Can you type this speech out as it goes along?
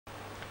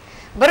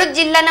ભરૂચ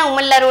જિલ્લાના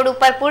ઉમલ્લા રોડ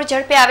ઉપર પૂર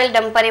ઝડપે આવેલ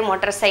ડમ્પરે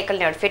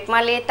મોટરસાઇકલને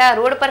અડફેટમાં લેતા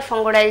રોડ પર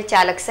ફંગોળાયેલ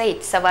ચાલક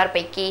સહિત સવાર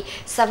પૈકી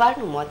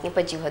સવારનું મોત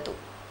નીપજ્યું હતું।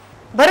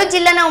 ભરૂચ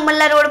જિલ્લાના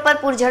ઉમલ્લા રોડ પર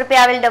પૂર ઝડપે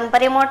આવેલ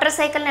ડમ્પરે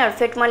મોટરસાઇકલને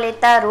અડફેટમાં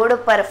લેતા રોડ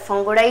પર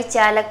ફંગોળાઈ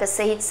ચાલક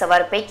સહિત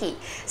સવાર પૈકી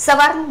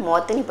સવારનું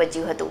મોત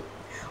નીપજ્યું હતું।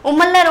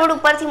 ઉમલ્લા રોડ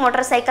ઉપરથી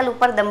મોટરસાઇકલ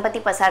ઉપર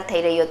દંપતી પસાર થઈ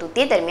રહ્યું હતું।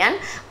 તે દરમિયાન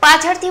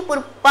પાછળથી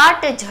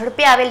પૂરપાટ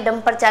ઝડપે આવેલ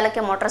ડમ્પર ચાલકે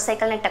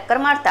મોટરસાઇકલને ટક્કર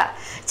મારતા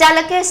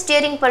ચાલકે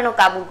સ્ટીયરિંગ પરનો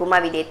કાબુ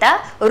ગુમાવી દેતા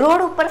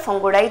રોડ ઉપર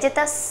ફંગોળાઈ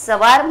જતા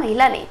સવાર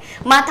મહિલાને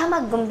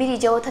માથામાં ગંભીર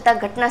ઇજાઓ થતા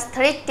ઘટના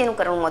સ્થળે જ તેનું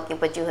કરુણ મોત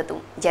નીપજ્યું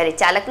હતું। જ્યારે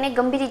ચાલકને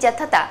ગંભીર ઇજા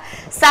થતા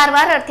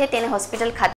સારવાર અર્થે તેને હોસ્પિટલ ખાતે